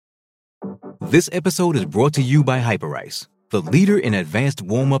This episode is brought to you by Hyperice, the leader in advanced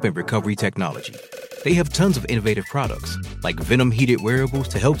warm-up and recovery technology. They have tons of innovative products, like Venom-heated wearables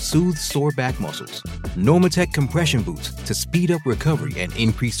to help soothe sore back muscles, Normatec compression boots to speed up recovery and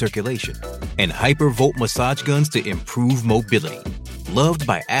increase circulation, and Hypervolt massage guns to improve mobility. Loved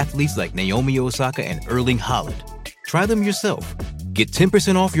by athletes like Naomi Osaka and Erling Haaland. Try them yourself. Get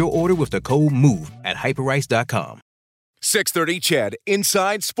 10% off your order with the code MOVE at hyperice.com. 630 CHED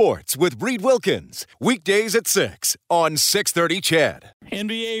Inside Sports with Reed Wilkins. Weekdays at 6 on 630 CHED.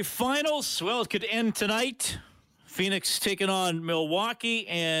 NBA Finals. Well, it could end tonight. Phoenix taking on Milwaukee,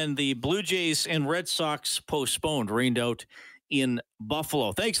 and the Blue Jays and Red Sox postponed, rained out in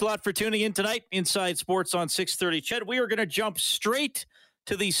Buffalo. Thanks a lot for tuning in tonight. Inside Sports on 630 CHED. We are going to jump straight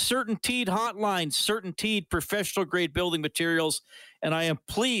to the CertainTeed hotline. CertainTeed professional-grade building materials. And I am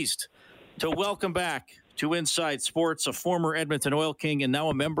pleased to welcome back to Inside Sports, a former Edmonton Oil King and now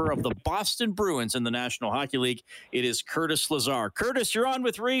a member of the Boston Bruins in the National Hockey League. It is Curtis Lazar. Curtis, you're on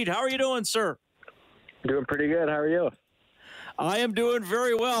with Reed. How are you doing, sir? Doing pretty good. How are you? I am doing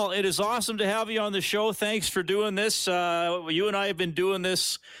very well. It is awesome to have you on the show. Thanks for doing this. You and I have been doing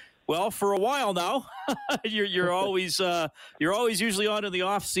this, well, for a while now. You're always usually on in the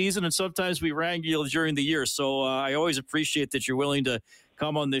off season, and sometimes we wrangle during the year. So I always appreciate that you're willing to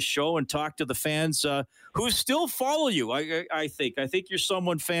come on this show and talk to the fans who still follow you. I think you're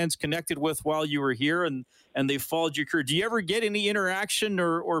someone fans connected with while you were here, and they followed your career. Do you ever get any interaction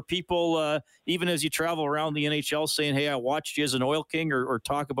or people, even as you travel around the NHL, saying, hey, I watched you as an Oil King, or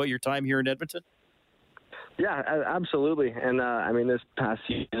talk about your time here in Edmonton? Yeah, absolutely. And, this past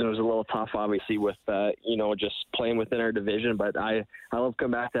season was a little tough, obviously, with, just playing within our division. But I love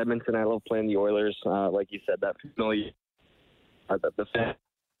coming back to Edmonton. I love playing the Oilers. Like you said, that family, the fan,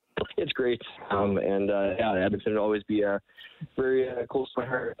 it's great. Edmonton will always be very close to my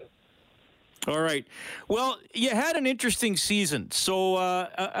heart. All right. Well, you had an interesting season. So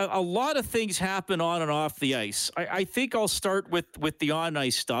a lot of things happen on and off the ice. I think I'll start with the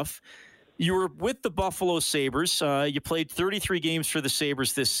on-ice stuff. You were with the Buffalo Sabres. You played 33 games for the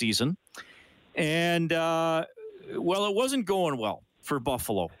Sabres this season. And, it wasn't going well for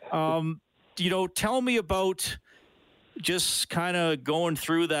Buffalo. Tell me about just kind of going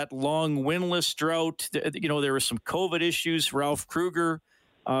through that long winless drought. There were some COVID issues. Ralph Kruger,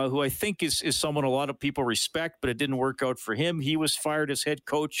 who I think is someone a lot of people respect, but it didn't work out for him. He was fired as head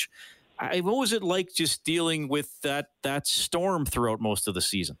coach. What was it like just dealing with that storm throughout most of the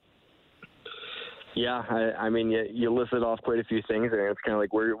season? Yeah, you listed off quite a few things, and it's kind of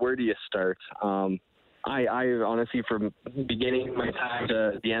like, where do you start? I honestly, from beginning of my time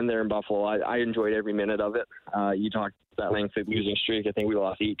to the end there in Buffalo, I enjoyed every minute of it. You talked that lengthy losing streak. I think we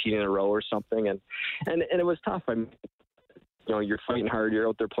lost 18 in a row or something, and it was tough. You're fighting hard. You're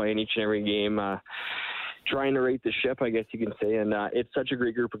out there playing each and every game, trying to right the ship, I guess you can say. And it's such a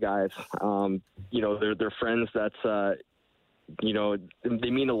great group of guys. They're friends. That's they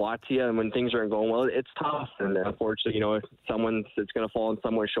mean a lot to you, and when things aren't going well, it's tough. And unfortunately, it's going to fall on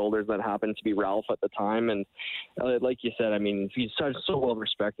someone's shoulders. That happened to be Ralph at the time, and like you said, he's so well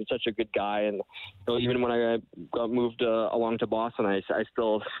respected, such a good guy. And even when I got moved along to Boston, I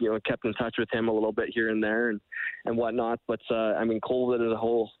still kept in touch with him a little bit here and there and whatnot. But COVID as a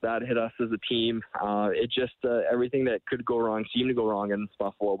whole, that hit us as a team. It just everything that could go wrong seemed to go wrong in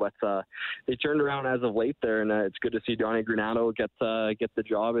Buffalo, but they turned around as of late there, and it's good to see Donnie Granato get the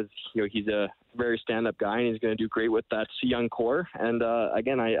job. As he's a very stand-up guy, and he's going to do great with that young core. And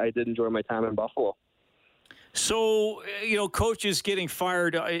again, I did enjoy my time in Buffalo. So coaches getting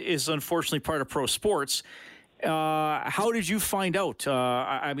fired is unfortunately part of pro sports. How did you find out?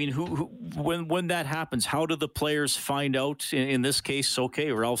 When that happens, how do the players find out? In this case,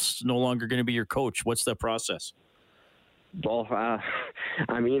 okay, Ralph's no longer going to be your coach. What's the process? Well, the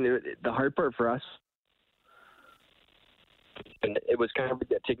hard part for us, and it was kind of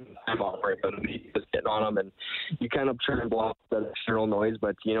taking time off, right? But he was getting on them, and you kind of try and block that external noise,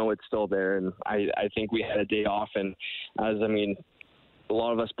 but it's still there. And I think we had a day off, and a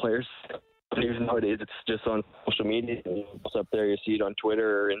lot of us players, even nowadays, it's just on social media. It's up there, you see it on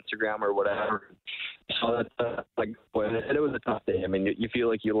Twitter or Instagram or whatever. So that's it was a tough day. You feel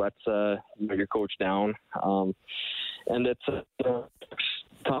like you let your coach down, and it's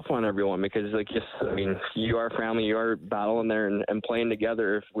tough on everyone because, you are family, you are battling there and playing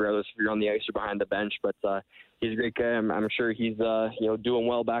together, regardless if you're on the ice or behind the bench. But he's a great guy. I'm sure he's doing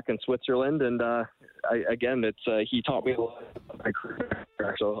well back in Switzerland. And he taught me a lot of my career,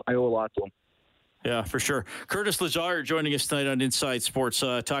 so I owe a lot to him. Yeah, for sure. Curtis Lazar joining us tonight on Inside Sports,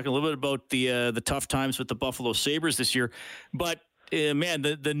 talking a little bit about the tough times with the Buffalo Sabres this year. But man,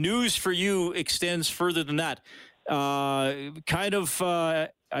 the news for you extends further than that. I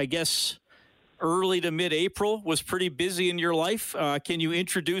guess, early to mid-April was pretty busy in your life. Can you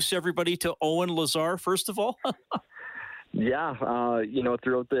introduce everybody to Owen Lazar, first of all? Yeah,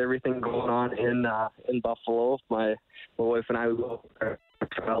 throughout everything going on in Buffalo, my wife and I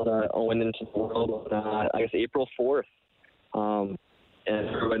traveled Owen into the world on, I guess, April 4th. And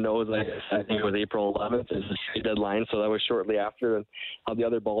everyone knows, I think it was April 11th is the trade deadline, so that was shortly after how the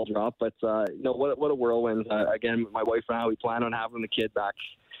other ball dropped. But, what a whirlwind. Again, my wife and I, we plan on having the kid back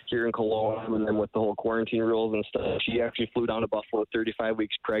here in Kelowna, and then with the whole quarantine rules and stuff, she actually flew down to Buffalo 35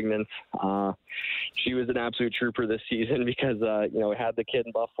 weeks pregnant. She was an absolute trooper this season because, we had the kid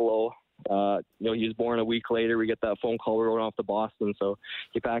in Buffalo. He was born a week later. We get that phone call, we're going off to Boston. So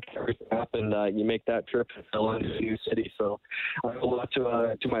you pack everything up and you make that trip to fill into a new city. So I owe a lot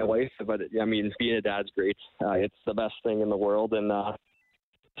to my wife, but being a dad's great. It's the best thing in the world. And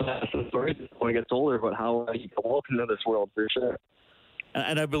that's the story when he gets older about how you can walk into this world for sure.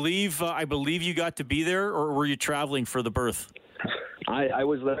 And I believe you got to be there, or were you traveling for the birth? I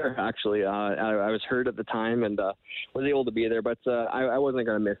was there, actually. I was hurt at the time and was able to be there, but I wasn't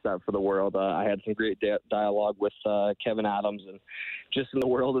going to miss that for the world. I had some great dialogue with Kevin Adams, and just in the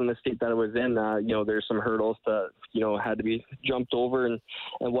world and the state that I was in, there's some hurdles that, had to be jumped over and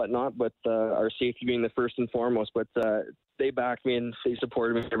whatnot, but our safety being the first and foremost. But they backed me and they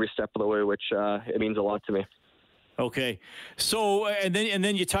supported me every step of the way, which it means a lot to me. Okay. So, and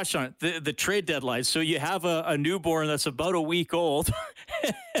then you touched on it, the trade deadline. So you have a newborn that's about a week old,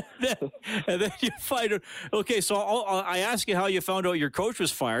 and then you find out. Okay. So I asked you how you found out your coach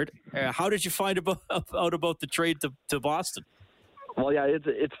was fired. How did you find out about the trade to Boston? Well, yeah,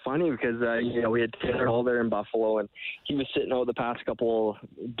 it's funny because, we had Taylor Hall there in Buffalo, and he was sitting out the past couple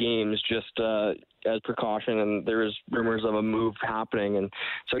games just as precaution, and there was rumors of a move happening. And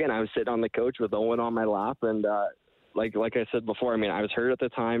so, again, I was sitting on the couch with Owen on my lap, and like I said before, I was hurt at the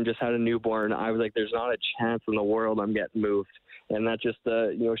time, just had a newborn. I was like, there's not a chance in the world I'm getting moved. And that just,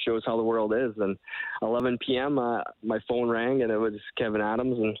 shows how the world is. And 11 p.m., my phone rang, and it was Kevin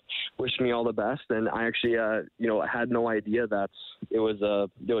Adams, and wished me all the best. And I actually, had no idea that it was,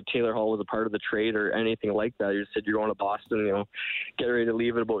 Taylor Hall was a part of the trade or anything like that. He just said, you're going to Boston, get ready to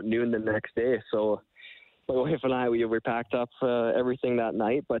leave at about noon the next day. So my wife and I, we packed up everything that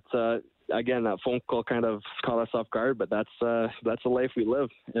night. But again, that phone call kind of caught us off guard, but that's the life we live.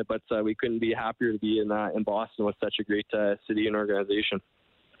 But we couldn't be happier to be in Boston with such a great city and organization.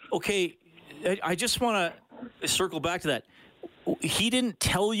 Okay, I just want to circle back to that. He didn't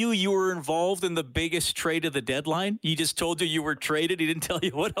tell you were involved in the biggest trade of the deadline? He just told you were traded? He didn't tell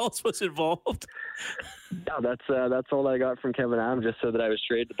you what else was involved? No, that's all I got from Kevin Adams, just so that I was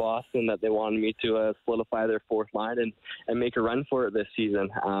traded to Boston, that they wanted me to solidify their fourth line and make a run for it this season.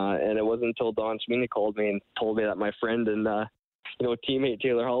 And it wasn't until Don Sweeney called me and told me that my friend and teammate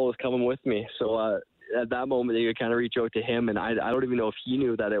Taylor Hall was coming with me. So at that moment, you could kind of reach out to him, and I don't even know if he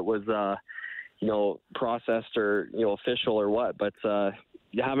knew that it was processed or official or what, but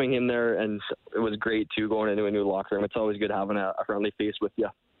having him there, and it was great too, going into a new locker room. It's always good having a friendly face with you.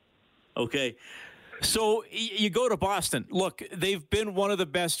 Okay. So you go to Boston. Look, they've been one of the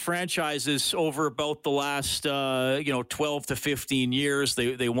best franchises over about the last 12 to 15 years.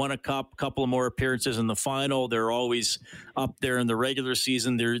 They won a couple of more appearances in the final. They're always up there in the regular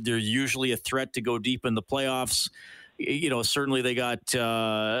season. They're usually a threat to go deep in the playoffs. Certainly they got,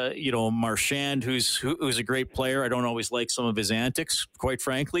 Marchand, who's a great player. I don't always like some of his antics, quite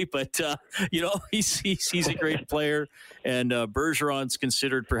frankly, but, he's a great player. And Bergeron's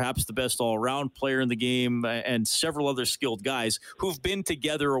considered perhaps the best all-around player in the game, and several other skilled guys who've been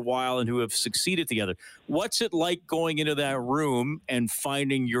together a while and who have succeeded together. What's it like going into that room and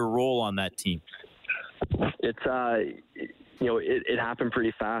finding your role on that team? It's, it happened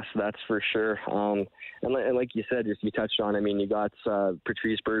pretty fast, that's for sure. And like you said, just you touched on, you got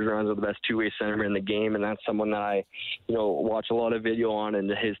Patrice Bergeron, the best two-way center in the game, and that's someone that I, watch a lot of video on and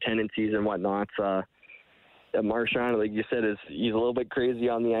his tendencies and whatnot. Marchand, like you said, he's a little bit crazy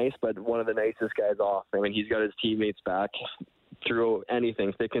on the ice, but one of the nicest guys off. He's got his teammates back through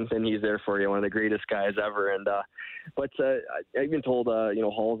anything, thick and thin. He's there for you, one of the greatest guys ever. And but I even told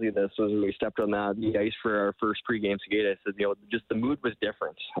Halsey this was when we stepped on the ice for our first pregame skate. I said, just the mood was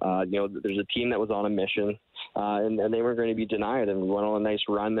different. There's a team that was on a mission, and they weren't going to be denied. And we went on a nice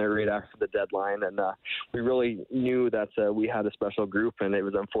run there right after the deadline, and we really knew that we had a special group, and it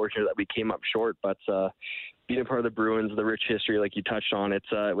was unfortunate that we came up short. But being a part of the Bruins, the rich history, like you touched on, it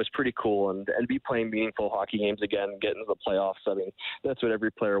was pretty cool, and be playing meaningful hockey games again, getting to the playoffs. That's what every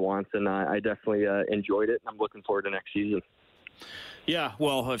player wants, and I definitely enjoyed it. I'm looking forward to next season. Yeah,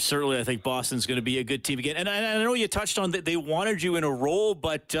 well, certainly I think Boston's going to be a good team again. And I know you touched on that they wanted you in a role,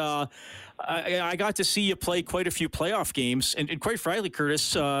 but I got to see you play quite a few playoff games. And quite frankly,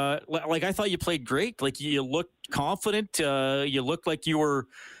 Curtis, like I thought you played great. Like you looked confident. You looked like you were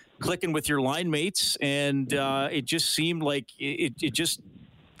clicking with your line mates. And it just seemed like it just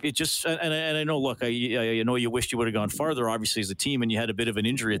and I know, look, I know you wished you would have gone farther, obviously, as a team, and you had a bit of an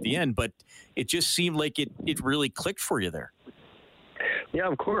injury at the end, but it just seemed like it really clicked for you there. Yeah,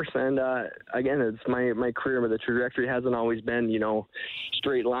 of course. And again, it's my career, but the trajectory hasn't always been,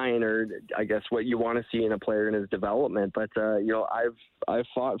 straight line, or I guess what you want to see in a player in his development. But I've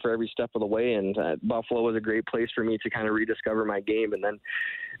fought for every step of the way, and Buffalo was a great place for me to kind of rediscover my game. And then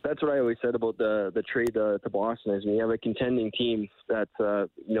that's what I always said about the trade to Boston is when you have a contending team that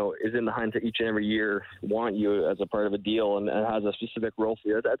is in the hunt each and every year, want you as a part of a deal and has a specific role for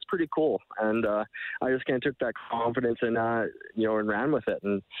you. That's pretty cool. And I just kind of took that confidence and ran with it.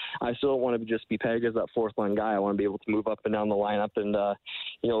 And I still don't want to just be pegged as that fourth line guy. I want to be able to move up and down the lineup and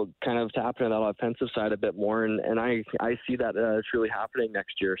kind of tap into that offensive side a bit more. And I see that truly happening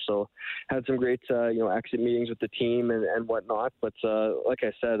next year. So had some great exit meetings with the team and whatnot. But like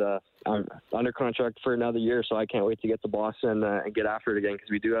I said, I'm under contract for another year, so I can't wait to get to Boston and get after it again because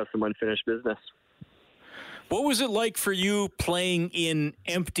we do have some unfinished business. What was it like for you playing in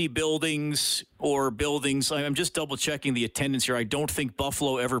empty buildings or buildings? I'm just double-checking the attendance here. I don't think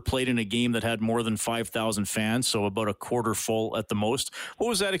Buffalo ever played in a game that had more than 5,000 fans, so about a quarter full at the most. What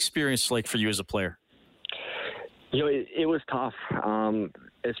was that experience like for you as a player? It was tough,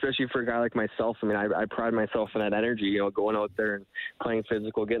 especially for a guy like myself. I mean, I pride myself in that energy, going out there and playing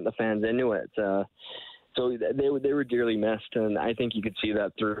physical, getting the fans into it. So they were dearly missed, and I think you could see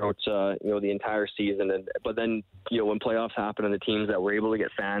that throughout the entire season. But then when playoffs happen and the teams that were able to get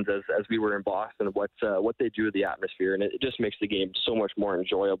fans, as we were in Boston, what they do with the atmosphere, and it just makes the game so much more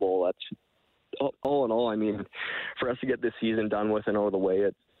enjoyable. That's all in all. I mean, for us to get this season done with and out of the way,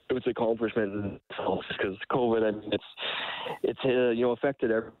 it was an accomplishment in itself because COVID. I mean, it's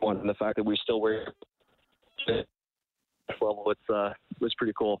affected everyone, and the fact that we still were level, was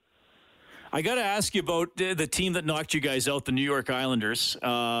pretty cool. I got to ask you about the team that knocked you guys out, the New York Islanders.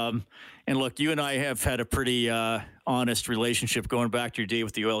 And look, you and I have had a pretty honest relationship going back to your day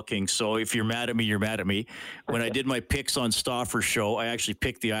with the Oil Kings. So if you're mad at me, you're mad at me. When I did my picks on Stauffer's show, I actually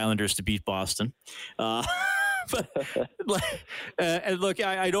picked the Islanders to beat Boston. And look,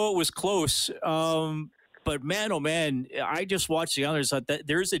 I know it was close. But man, oh man, I just watched the Islanders.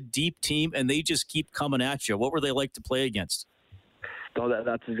 There's a deep team, and they just keep coming at you. What were they like to play against? No,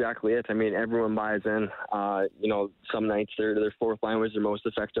 that's exactly it. I mean, everyone buys in. Some nights their fourth line was their most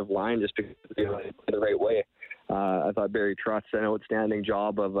effective line just because they played the right way. I thought Barry Trotz did an outstanding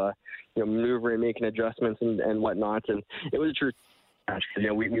job of maneuvering, making adjustments and whatnot. And it was a true match.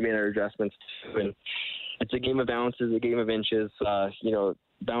 We made our adjustments too. And it's a game of bounces, a game of inches.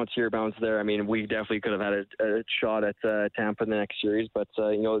 Bounce here, bounce there. I mean, we definitely could have had a shot at Tampa in the next series, but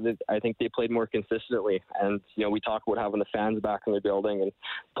I think they played more consistently. And we talk about having the fans back in the building and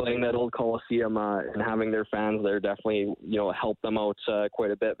playing that old Coliseum and having their fans there definitely helped them out quite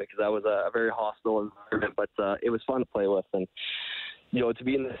a bit because that was a very hostile environment. But it was fun to play with, and to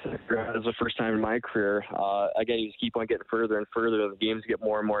be in this round is the first time in my career. Again, you just keep on getting further and further. The games get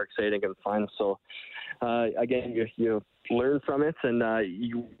more and more exciting and fun. So again, you learn from it, and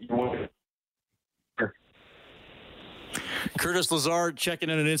you want to. Curtis Lazar checking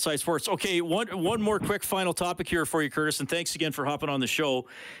in on Inside Sports. Okay, one more quick final topic here for you, Curtis, and thanks again for hopping on the show.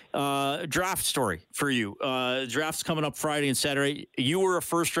 Draft story for you. Draft's coming up Friday and Saturday. You were a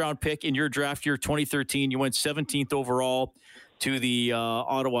first-round pick in your draft year 2013. You went 17th overall to the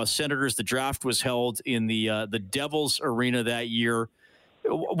Ottawa Senators. The draft was held in the Devils Arena that year.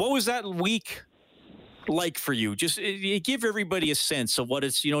 What was that week like for you? Just give everybody a sense of what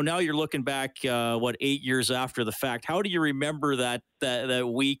it's, now you're looking back, 8 years after the fact. How do you remember that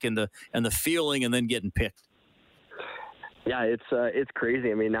week and the feeling and then getting picked? Yeah, it's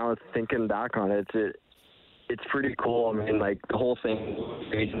crazy. I mean, now thinking back on it, it's pretty cool. I mean, like the whole thing,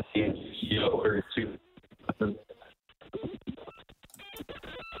 agency, or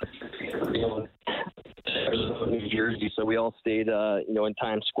New Jersey, so we all stayed, in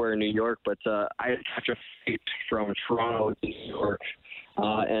Times Square, New York. But I had to catch a flight from Toronto to New York,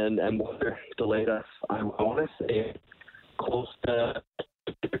 and weather delayed us. I want to say close to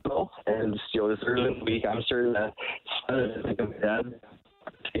typical. And this early in the week, I'm starting to think of my dad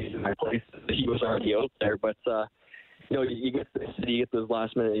taking my place. He was already out there, but you get those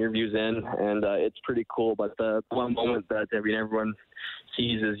last-minute interviews in, and it's pretty cool. But the one moment that everyone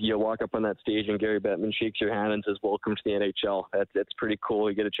sees is you walk up on that stage and Gary Bettman shakes your hand and says, "Welcome to the NHL." It's pretty cool.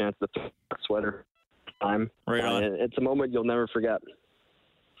 You get a chance to throw a sweater. Right on. It's a moment you'll never forget.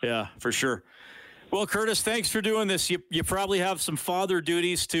 Yeah, for sure. Well, Curtis, thanks for doing this. You probably have some father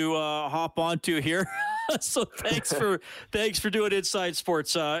duties to hop onto here. So thanks for doing Inside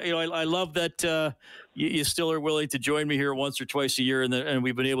Sports. I love that you still are willing to join me here once or twice a year, and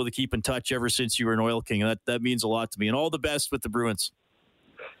we've been able to keep in touch ever since you were an Oil King. That means a lot to me. And all the best with the Bruins.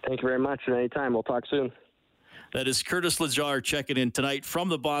 Thank you very much. And anytime. We'll talk soon. That is Curtis Lazar checking in tonight from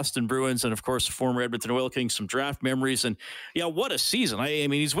the Boston Bruins, and of course, the former Edmonton Oil King. Some draft memories, and what a season! I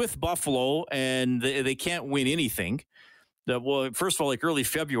mean, he's with Buffalo, and they can't win anything. Well, first of all, like early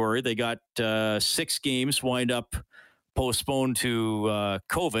February, they got 6 games wind up postponed to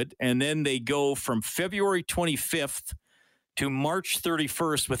COVID, and then they go from February 25th to March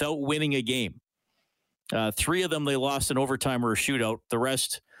 31st without winning a game. 3 of them they lost in overtime or a shootout. The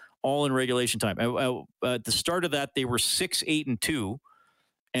rest all in regulation time. At the start of that, they were 6-8-2,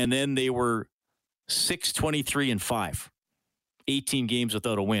 and then they were 6-23-5. 18 games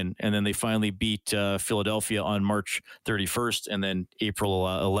without a win, and then they finally beat Philadelphia on March 31st, and then April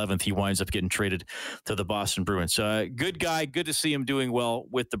 11th, he winds up getting traded to the Boston Bruins. Good guy. Good to see him doing well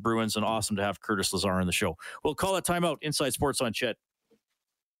with the Bruins, and awesome to have Curtis Lazar on the show. We'll call it timeout. Inside Sports on Chet.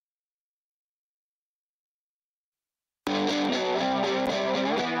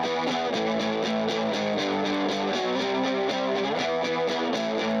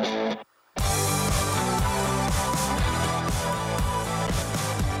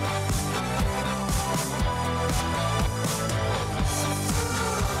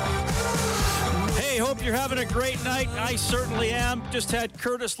 Hope you're having a great night. I certainly am. Just had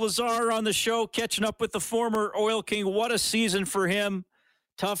Curtis Lazar on the show, catching up with the former Oil King. What a season for him.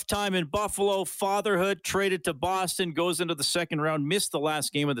 Tough time in Buffalo. Fatherhood, traded to Boston, goes into the second round, missed the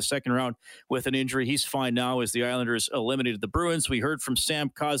last game of the second round with an injury. He's fine now as the Islanders eliminated the Bruins. We heard from Sam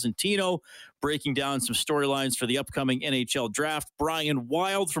Cosentino breaking down some storylines for the upcoming NHL draft. Brian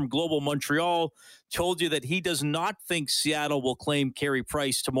Wild from Global Montreal told you that he does not think Seattle will claim Carey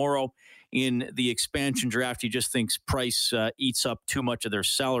Price tomorrow in the expansion draft. He just thinks Price eats up too much of their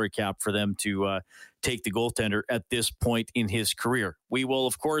salary cap for them to take the goaltender at this point in his career. We will,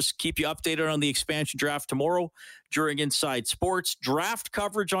 of course, keep you updated on the expansion draft tomorrow during Inside Sports. Draft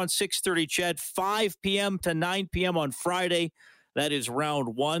coverage on 6:30 CHED, 5 p.m. to 9 p.m. on Friday. That is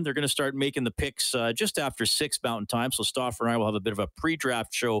round 1. They're going to start making the picks just after 6 Mountain Time. So Stauffer and I will have a bit of a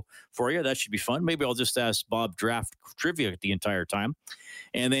pre-draft show for you. That should be fun. Maybe I'll just ask Bob draft trivia the entire time.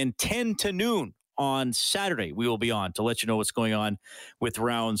 And then 10 to noon on Saturday, we will be on to let you know what's going on with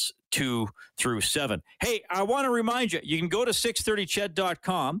rounds 2 through 7. Hey, I want to remind you, you can go to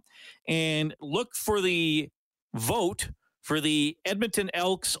 630ched.com and look for the vote for the Edmonton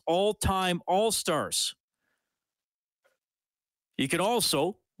Elks all-time All-Stars. You can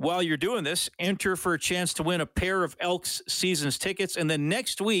also, while you're doing this, enter for a chance to win a pair of Elks seasons tickets. And then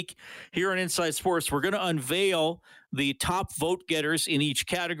next week here on Inside Sports, we're going to unveil the top vote getters in each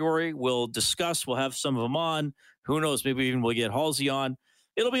category. We'll discuss. We'll have some of them on. Who knows? Maybe even we'll get Halsey on.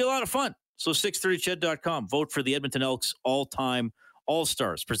 It'll be a lot of fun. So 630ched.com. Vote for the Edmonton Elks all-time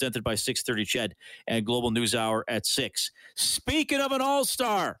All-Stars, presented by 630 CHED and Global News Hour at 6. Speaking of an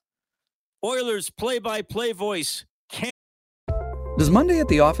All-Star, Oilers play-by-play voice. Does Monday at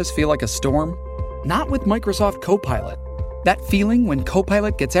the office feel like a storm? Not with Microsoft Copilot. That feeling when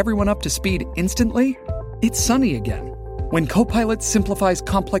Copilot gets everyone up to speed instantly? It's sunny again. When Copilot simplifies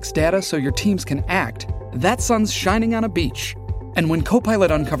complex data so your teams can act, that sun's shining on a beach. And when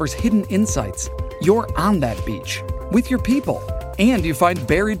Copilot uncovers hidden insights, you're on that beach with your people, and you find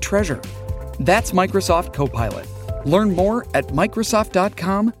buried treasure. That's Microsoft Copilot. Learn more at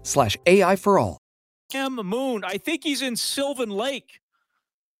Microsoft.com/AI for all. Moon, I think he's in Sylvan Lake.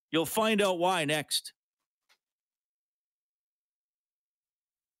 You'll find out why next.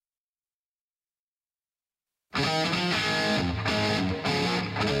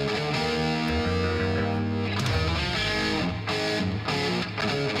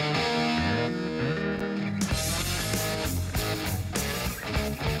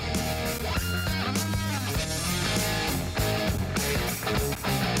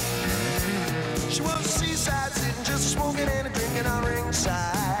 She was seaside, sitting just smoking and drinking on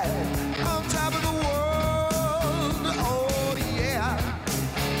ringside, on top of the world, oh yeah.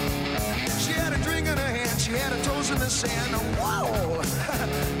 She had a drink in her hand, she had her toes in the sand, whoa,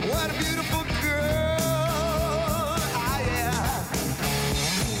 what a beautiful girl, ah yeah.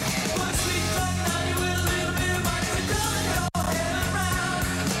 One sweet fat night with a little bit of vodka.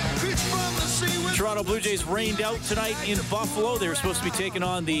 Toronto Blue Jays rained out tonight in Buffalo. They were supposed to be taking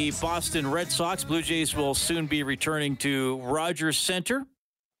on the Boston Red Sox. Blue Jays will soon be returning to Rogers Center.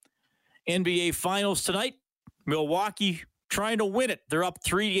 NBA Finals tonight. Milwaukee trying to win it. They're up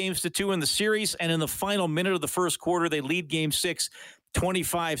 3-2 in the series, and in the final minute of the first quarter, they lead Game 6,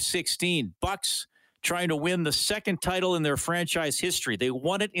 25-16. Bucks trying to win the second title in their franchise history. They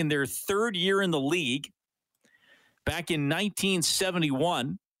won it in their third year in the league. Back in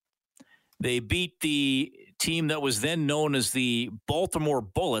 1971, they beat the team that was then known as the Baltimore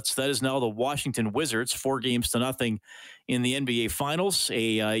Bullets. That is now the Washington Wizards, 4-0 in the NBA Finals.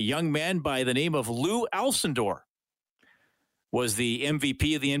 A young man by the name of Lou Alcindor was the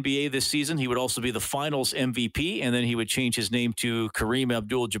MVP of the NBA this season. He would also be the Finals MVP, and then he would change his name to Kareem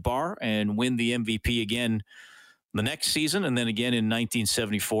Abdul-Jabbar and win the MVP again the next season, and then again in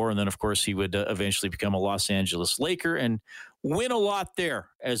 1974. And then, of course, he would eventually become a Los Angeles Laker and win a lot there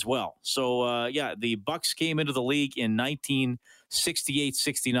as well. So, the Bucks came into the league in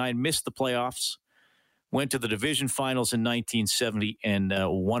 1968-69, missed the playoffs, went to the division finals in 1970, and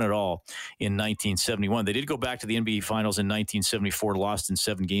won it all in 1971. They did go back to the NBA Finals in 1974, lost in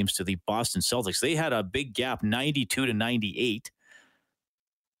 7 games to the Boston Celtics. They had a big gap, 92-98.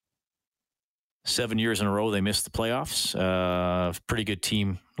 7 years in a row, they missed the playoffs. Pretty good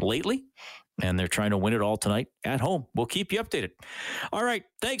team lately, and they're trying to win it all tonight at home. We'll keep you updated. All right,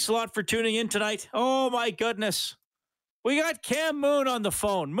 thanks a lot for tuning in tonight. Oh, my goodness. We got Cam Moon on the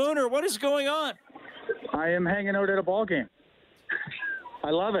phone. Mooner, what is going on? I am hanging out at a ball game. I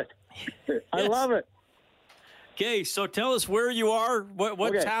love it. I love it. Okay, so tell us where you are,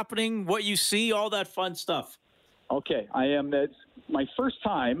 what's happening, what you see, all that fun stuff. Okay, it's my first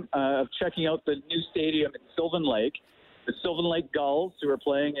time of checking out the new stadium in Sylvan Lake. The Sylvan Lake Gulls, who are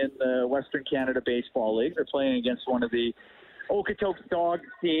playing in the Western Canada Baseball League. They're playing against one of the Okotoks Dogs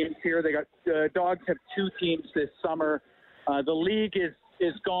teams here. They got Dogs have 2 teams this summer. The league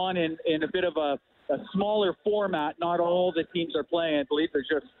is gone in a bit of a smaller format. Not all the teams are playing. I believe there's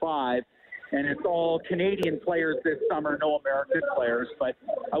just 5. And it's all Canadian players this summer, no American players. But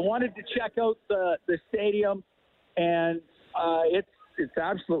I wanted to check out the stadium, and it's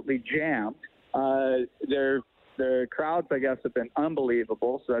absolutely jammed. The crowds, I guess, have been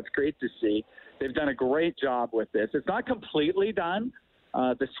unbelievable, so that's great to see. They've done a great job with this. It's not completely done.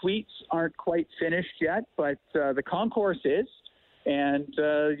 The suites aren't quite finished yet, but the concourse is. And,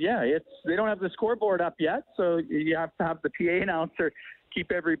 they don't have the scoreboard up yet, so you have to have the PA announcer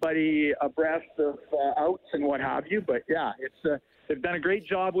keep everybody abreast of outs and what have you. But, they've done a great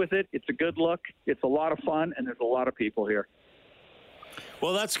job with it. It's a good look. It's a lot of fun, and there's a lot of people here.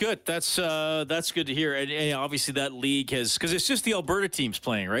 Well, that's good. That's good to hear. And obviously that league has – because it's just the Alberta teams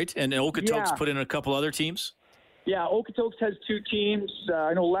playing, right? And Okotoks put in a couple other teams? Yeah, Okotoks has 2 teams.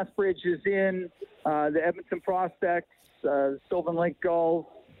 I know Lethbridge is in, the Edmonton Prospects, Sylvan Lake Gulls,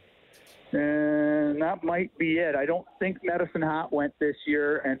 and that might be it. I don't think Medicine Hat went this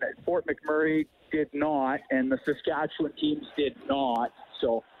year, and Fort McMurray did not, and the Saskatchewan teams did not.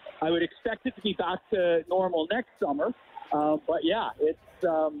 So I would expect it to be back to normal next summer.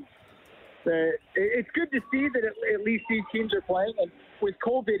 It's good to see that at least these teams are playing. And with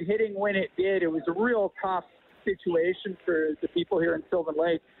COVID hitting when it did, it was a real tough situation for the people here in Sylvan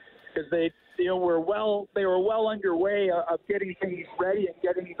Lake, because they were well underway of getting things ready and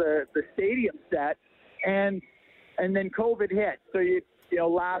getting the stadium set, and then COVID hit. So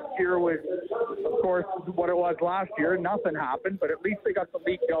last year was, of course, what it was last year. Nothing happened, but at least they got the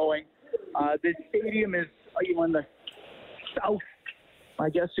league going. The stadium is in the south, I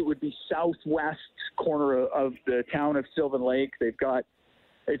guess it would be southwest corner of the town of Sylvan Lake. They've got,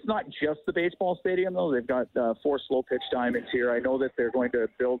 it's not just the baseball stadium, though. They've got 4 slow pitch diamonds here. I know that they're going to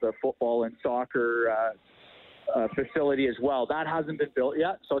build a football and soccer facility as well. That hasn't been built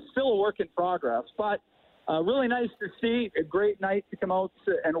yet, so it's still a work in progress. But really nice to see. A great night to come out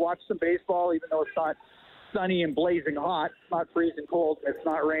and watch some baseball, even though it's not sunny and blazing hot. It's not freezing cold. It's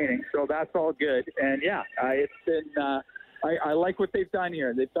not raining, so that's all good. And, it's been I like what they've done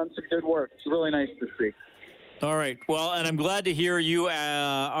here. They've done some good work. It's really nice to see. All right. Well, and I'm glad to hear you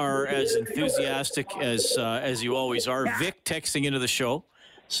are as enthusiastic as you always are. Vic texting into the show.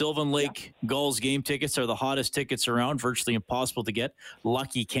 Sylvan Lake Gulls game tickets are the hottest tickets around, virtually impossible to get.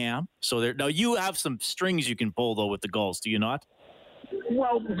 Lucky Cam. So now you have some strings you can pull, though, with the Gulls, do you not?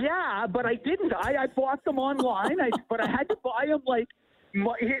 Well, yeah, but I didn't. I bought them online, but I had to buy them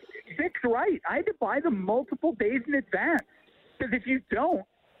Vic's right. I had to buy them multiple days in advance, because if you don't,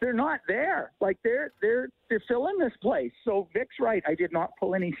 they're not there. They're filling this place. So Vic's right. I did not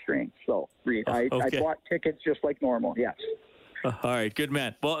pull any strings. So Reed, I bought tickets just like normal. Yes. All right, good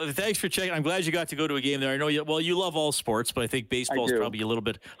man. Well, thanks for checking. I'm glad you got to go to a game there. I know you love all sports, but I think baseball is probably a little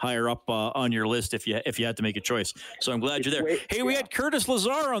bit higher up on your list if you had to make a choice. So I'm glad you're there. Hey, we had Curtis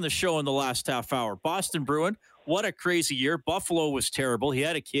Lazar on the show in the last half hour. Boston Bruin, what a crazy year. Buffalo was terrible. He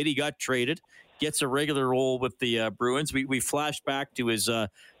had a kid. He got traded. Gets a regular role with the Bruins. We flash back to his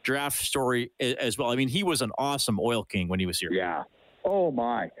draft story as well. I mean, he was an awesome Oil King when he was here. Yeah. Oh,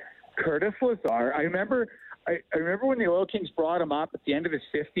 my. Curtis Lazar. I remember when the Oil Kings brought him up at the end of his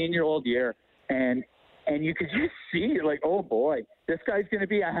 15-year-old year, and you could just see, like, oh, boy, this guy's going to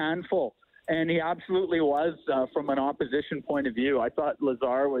be a handful. And he absolutely was from an opposition point of view. I thought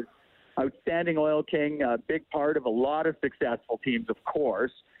Lazar was outstanding Oil King, a big part of a lot of successful teams, of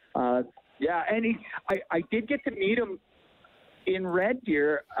course. Yeah, and I did get to meet him in Red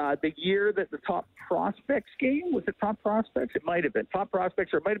Deer the year that the Top Prospects game, was it Top Prospects? It might have been Top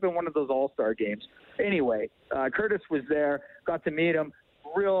Prospects, or it might have been one of those All-Star games. Anyway, Curtis was there, got to meet him.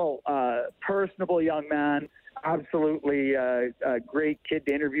 Real personable young man, absolutely a great kid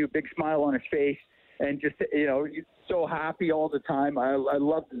to interview, big smile on his face, and just, he's so happy all the time. I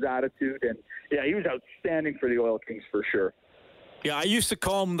loved his attitude, and yeah, he was outstanding for the Oil Kings for sure. Yeah, I used to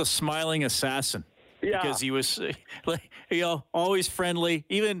call him the smiling assassin. Yeah. Because he was, always friendly,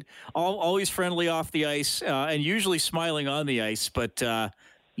 always friendly off the ice, and usually smiling on the ice. But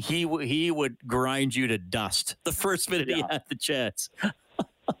he would grind you to dust the first minute he had the chance.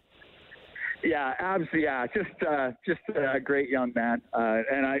 Yeah, absolutely. Yeah, just a great young man.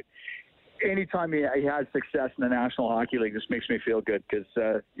 And anytime he has success in the National Hockey League, just makes me feel good because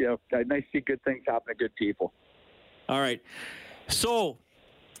nice to see good things happen to good people. All right. So,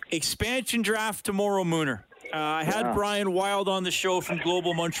 expansion draft tomorrow, Mooner. I had Brian Wild on the show from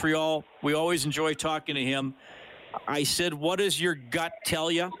Global Montreal. We always enjoy talking to him. I said, what does your gut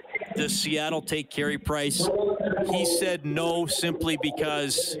tell you? Does Seattle take Carey Price? He said no, simply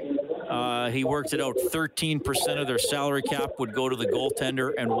because he worked it out. 13% of their salary cap would go to the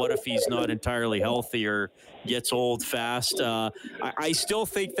goaltender, and what if he's not entirely healthy or gets old fast? I still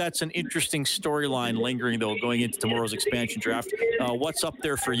think that's an interesting storyline lingering, though, going into tomorrow's expansion draft. What's up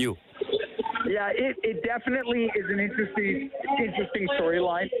there for you? Yeah, it definitely is an interesting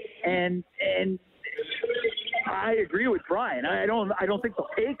storyline, and I agree with Brian. I don't think they'll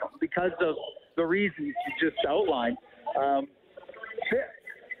take him because of the reasons you just outlined.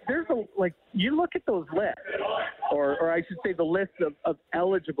 There's you look at those lists, or I should say the list of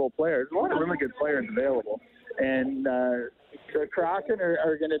eligible players. There's a lot of really good players available, and the Kraken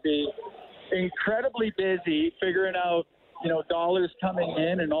are going to be incredibly busy figuring out, dollars coming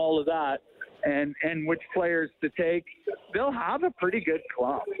in and all of that, and which players to take. They'll have a pretty good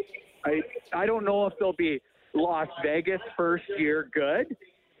club. I don't know if they'll be Las Vegas first year good,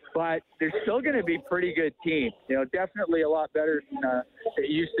 but they're still going to be pretty good team. Definitely a lot better than it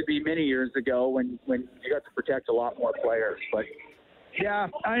used to be many years ago when you got to protect a lot more players. But yeah,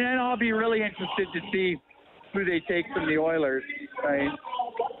 and I'll be really interested to see who they take from the Oilers.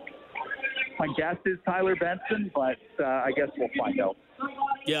 My guess is Tyler Benson, but I guess we'll find out.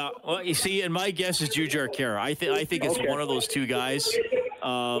 Yeah, well, you see, and my guess is Jujhar Khaira. I think it's one of those two guys.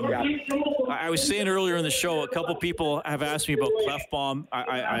 I was saying earlier in the show, a couple people have asked me about Klefbom.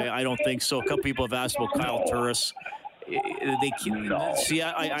 I don't think so. A couple people have asked about Kyle Turris.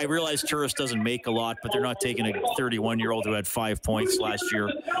 I realize Turris doesn't make a lot, but they're not taking a 31-year-old who had 5 points last year.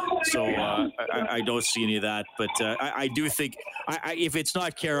 So I don't see any of that. But I do think, if it's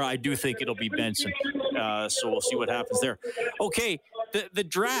not Khaira, I do think it'll be Benson. So we'll see what happens there. Okay, the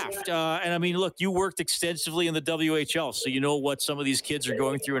draft. And I mean, look, you worked extensively in the WHL, so you know what some of these kids are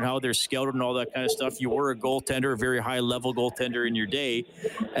going through and how they're scouted and all that kind of stuff. You were a goaltender, a very high-level goaltender in your day.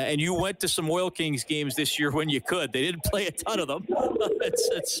 And you went to some Oil Kings games this year when you could. They didn't play a ton of them.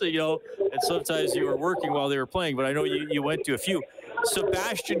 And sometimes you were working while they were playing, but I know you went to a few.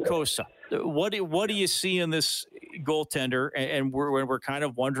 Sebastian Cossa, what do you see in this goaltender? And we're kind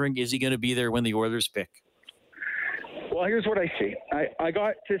of wondering, is he going to be there when the Oilers pick? Well, here's what I see. I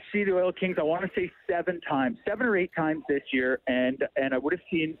got to see the Oil Kings, I want to say 7 or 8 times this year, and I would have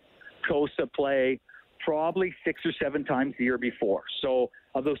seen Cossa play probably 6 or 7 times the year before. So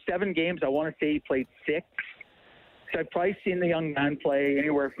of those 7 games, I want to say he played 6. So I've probably seen the young man play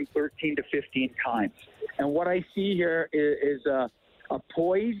anywhere from 13 to 15 times. And what I see here is a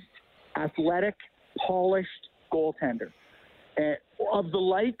poised, athletic, polished goaltender, of the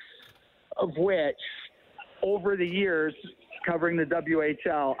likes of which, over the years covering the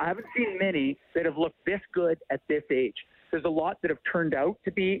WHL, I haven't seen many that have looked this good at this age. There's a lot that have turned out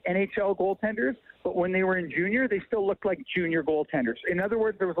to be NHL goaltenders, but when they were in junior, they still looked like junior goaltenders. In other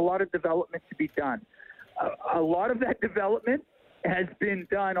words, there was a lot of development to be done. a lot of that development has been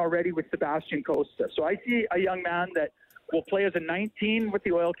done already with Sebastian Costa. So I see a young man that will play as a 19 with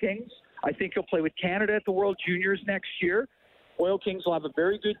the Oil Kings. I think he'll play with Canada at the World Juniors next year. Oil Kings will have a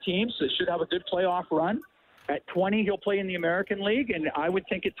very good team, so they should have a good playoff run. At 20, he'll play in the American League, and I would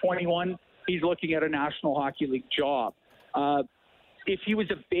think at 21, he's looking at a National Hockey League job. If he was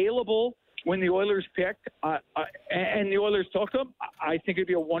available when the Oilers picked and the Oilers took him, I think it'd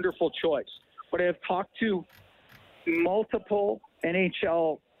be a wonderful choice. But I have talked to multiple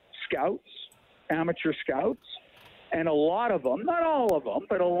NHL scouts, amateur scouts, and a lot of them, not all of them,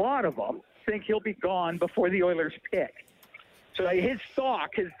 but a lot of them think he'll be gone before the Oilers pick. So his stock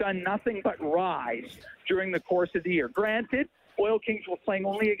has done nothing but rise during the course of the year. Granted, Oil Kings were playing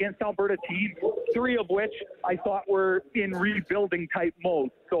only against Alberta teams, 3 of which I thought were in rebuilding type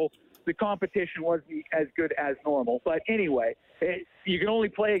mode. So the competition wasn't as good as normal. But anyway, you can only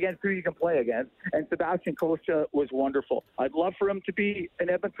play against who you can play against. And Sebastian Costa was wonderful. I'd love for him to be an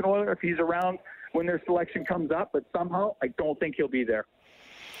Edmonton Oiler if he's around when their selection comes up. But somehow, I don't think he'll be there.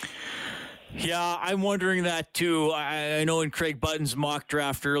 Yeah, I'm wondering that too. I know in Craig Button's mock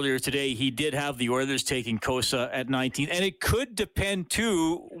draft earlier today, he did have the Oilers taking Cossa at 19. And it could depend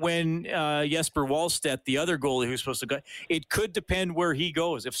too when Jesper Wallstedt, the other goalie who's supposed to go, it could depend where he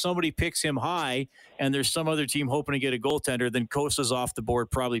goes. If somebody picks him high and there's some other team hoping to get a goaltender, then Kossa's off the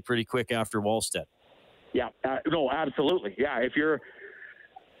board probably pretty quick after Wallstedt. Yeah, no, absolutely. Yeah, if you're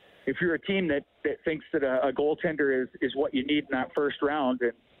a team that thinks that a goaltender is what you need in that first round,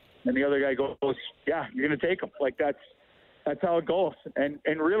 and the other guy goes, yeah, you're going to take him. Like that's how it goes. And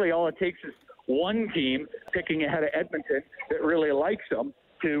really all it takes is one team picking ahead of Edmonton that really likes him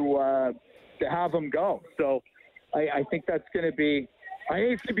to have him go. So I think that's going to be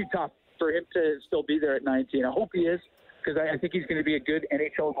tough for him to still be there at 19. I hope he is, because I think he's going to be a good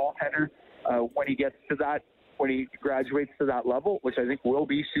NHL goaltender when he gets to that, when he graduates to that level, which I think will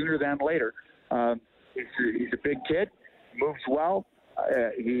be sooner than later. He's a big kid, moves well.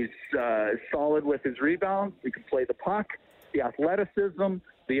 He's solid with his rebounds. He can play the puck, the athleticism,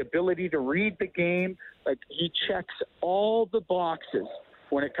 the ability to read the game. Like, he checks all the boxes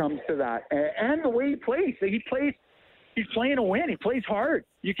when it comes to that. And the way he plays. He's playing to win. He plays hard.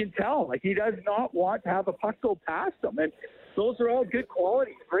 You can tell. Like, he does not want to have a puck go past him. And those are all good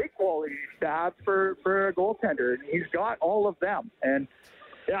qualities, great qualities to have for a goaltender. And he's got all of them. And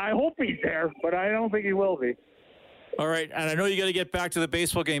yeah, I hope he's there, but I don't think he will be. All right, and I know you got to get back to the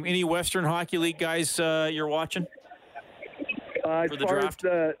baseball game. Any Western Hockey League guys you're watching as for the far draft?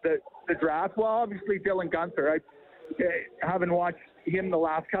 As the draft, well, obviously Dylan Guenther. I haven't watched him the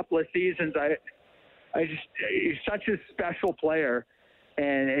last couple of seasons. He's such a special player,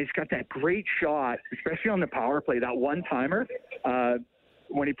 and he's got that great shot, especially on the power play. That one-timer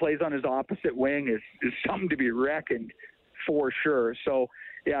when he plays on his opposite wing is something to be reckoned for sure. So,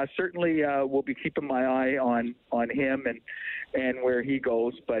 yeah, certainly we'll be keeping my eye on him and where he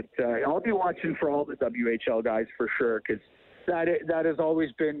goes. But I'll be watching for all the WHL guys for sure, because that has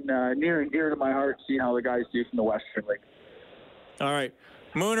always been near and dear to my heart, seeing how the guys do from the Western League. All right.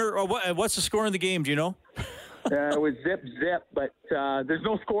 Mooner, what's the score in the game? Do you know? It was zip, but there's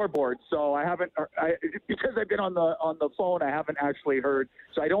no scoreboard, so I haven't. Because I've been on the phone, I haven't actually heard.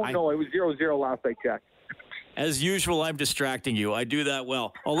 So I don't know. It was 0-0 last I checked. As usual, I'm distracting you. I do that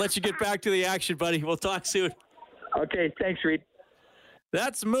well. I'll let you get back to the action, buddy. We'll talk soon. Okay, thanks, Reed.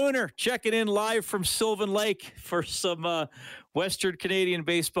 That's Mooner checking in live from Sylvan Lake for some Western Canadian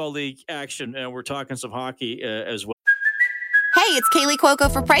Baseball League action. And we're talking some hockey as well. Hey, it's Kaylee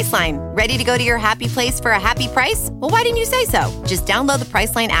Cuoco for Priceline. Ready to go to your happy place for a happy price? Well, why didn't you say so? Just download the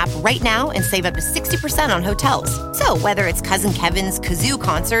Priceline app right now and save up to 60% on hotels. So whether it's Cousin Kevin's Kazoo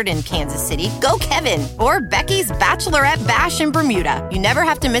Concert in Kansas City, go Kevin, or Becky's Bachelorette Bash in Bermuda, you never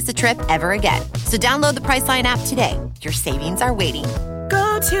have to miss a trip ever again. So download the Priceline app today. Your savings are waiting.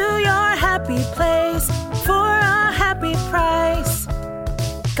 Go to your happy place for a happy price.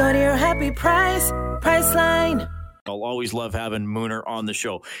 Go to your happy price, Priceline. I'll always love having Mooner on the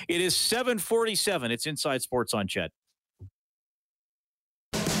show. It is 7:47. It's Inside Sports on Chet.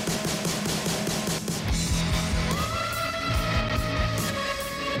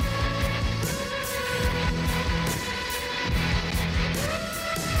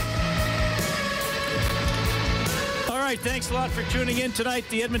 All right, thanks a lot for tuning in tonight.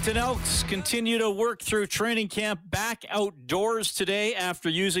 The Edmonton Elks continue to work through training camp back outdoors today after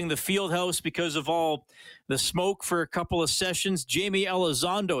using the field house because of all the smoke for a couple of sessions. Jamie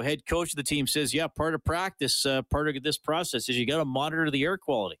Elizondo, head coach of the team, says, yeah, part of practice, part of this process is you got to monitor the air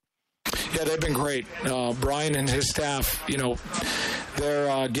quality. Yeah, they've been great. Brian and his staff,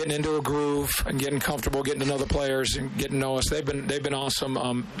 they're getting into a groove and getting comfortable, getting to know the players and getting to know us. They've been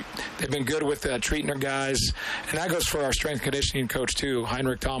awesome. They've been good with treating their guys, and that goes for our strength and conditioning coach too,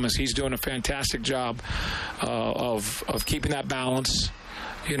 Heinrich Thomas. He's doing a fantastic job of keeping that balance,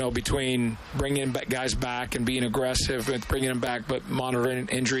 between bringing guys back and being aggressive with bringing them back, but monitoring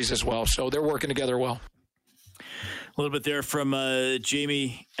injuries as well. So they're working together well. A little bit there from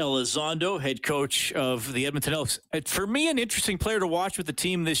Jamie Elizondo, head coach of the Edmonton Elks. For me, an interesting player to watch with the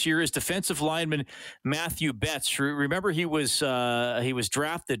team this year is defensive lineman Matthew Betts. Remember, he was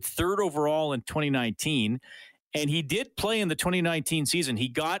drafted 3rd overall in 2019, and he did play in the 2019 season. He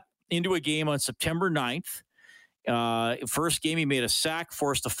got into a game on September 9th. First game, he made a sack,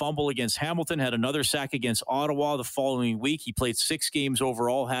 forced a fumble against Hamilton, had another sack against Ottawa the following week. He played 6 games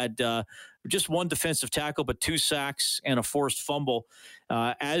overall, had just 1 defensive tackle, but 2 sacks and a forced fumble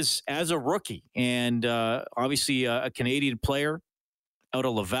as a rookie. And obviously a Canadian player out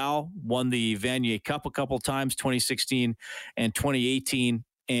of Laval, won the Vanier Cup a couple times, 2016 and 2018.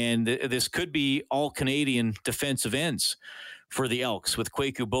 And this could be all Canadian defensive ends for the Elks, with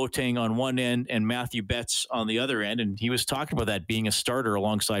Kwaku Boateng on one end and Matthew Betts on the other end. And he was talking about that being a starter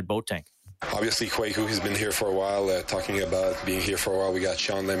alongside Boateng. Obviously, Kwaku has been here for a while. Talking about being here for a while, we got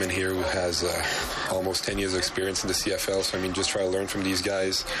Sean Lemon here, who has almost 10 years of experience in the CFL. So, just try to learn from these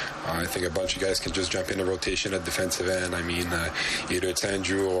guys. I think a bunch of guys can just jump in a rotation at defensive end. Either it's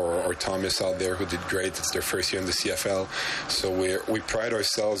Andrew or Thomas out there who did great. It's their first year in the CFL. So we pride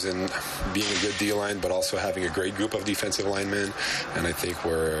ourselves in being a good D-line, but also having a great group of defensive linemen. And I think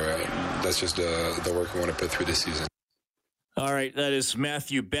that's just the work we want to put through this season. All right, that is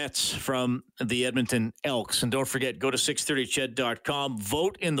Matthew Betts from the Edmonton Elks. And don't forget, go to 630ched.com.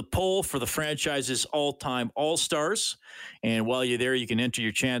 Vote in the poll for the franchise's all-time All-Stars. And while you're there, you can enter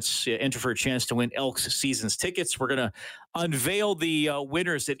for a chance to win Elks season's tickets. We're going to unveil the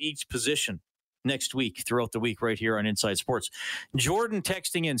winners at each position next week, throughout the week, right here on Inside Sports. Jordan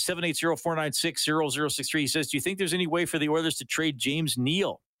texting in 780-496-0063. He says, do you think there's any way for the Oilers to trade James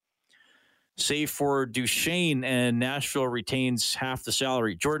Neal? Save for Duchesne, and Nashville retains half the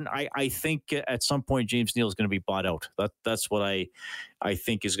salary. Jordan, I think at some point James Neal is going to be bought out. That's what I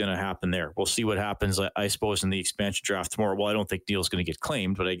think is going to happen there. We'll see what happens, I suppose, in the expansion draft tomorrow. Well, I don't think Neal's going to get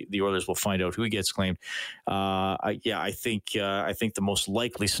claimed, but the Oilers will find out who gets claimed. I think the most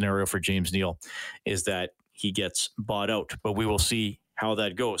likely scenario for James Neal is that he gets bought out, but we will see how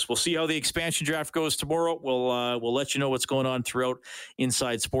that goes. We'll see how the expansion draft goes tomorrow. We'll let you know what's going on throughout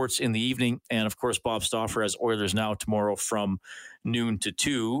Inside Sports in the evening. And of course, Bob Stauffer has Oilers Now tomorrow from noon to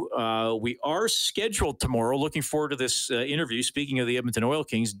 2. We are scheduled tomorrow. Looking forward to this interview. Speaking of the Edmonton Oil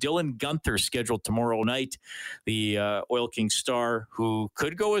Kings, Dylan Guenther scheduled tomorrow night. The Oil Kings star, who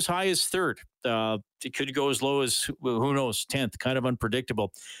could go as high as 3rd. It could go as low as, who knows, 10th. Kind of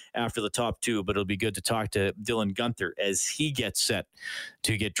unpredictable after the top 2, but it'll be good to talk to Dylan Guenther as he gets set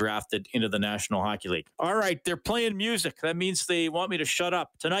to get drafted into the National Hockey League. All right, they're playing music. That means they want me to shut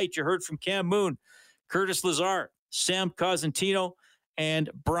up. Tonight, you heard from Cam Moon, Curtis Lazar, Sam Cosentino, and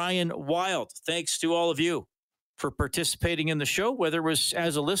Brian Wild. Thanks to all of you for participating in the show, whether it was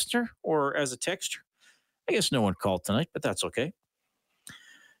as a listener or as a texter. I guess no one called tonight, but that's okay.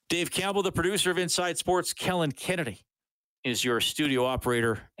 Dave Campbell, the producer of Inside Sports. Kellen Kennedy is your studio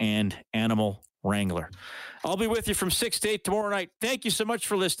operator and animal wrangler. I'll be with you from 6 to 8 tomorrow night. Thank you so much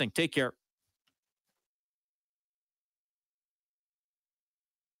for listening. Take care.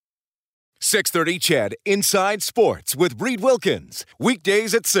 .630 CHED Inside Sports with Reed Wilkins.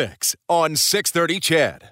 Weekdays at 6 on 630 CHED.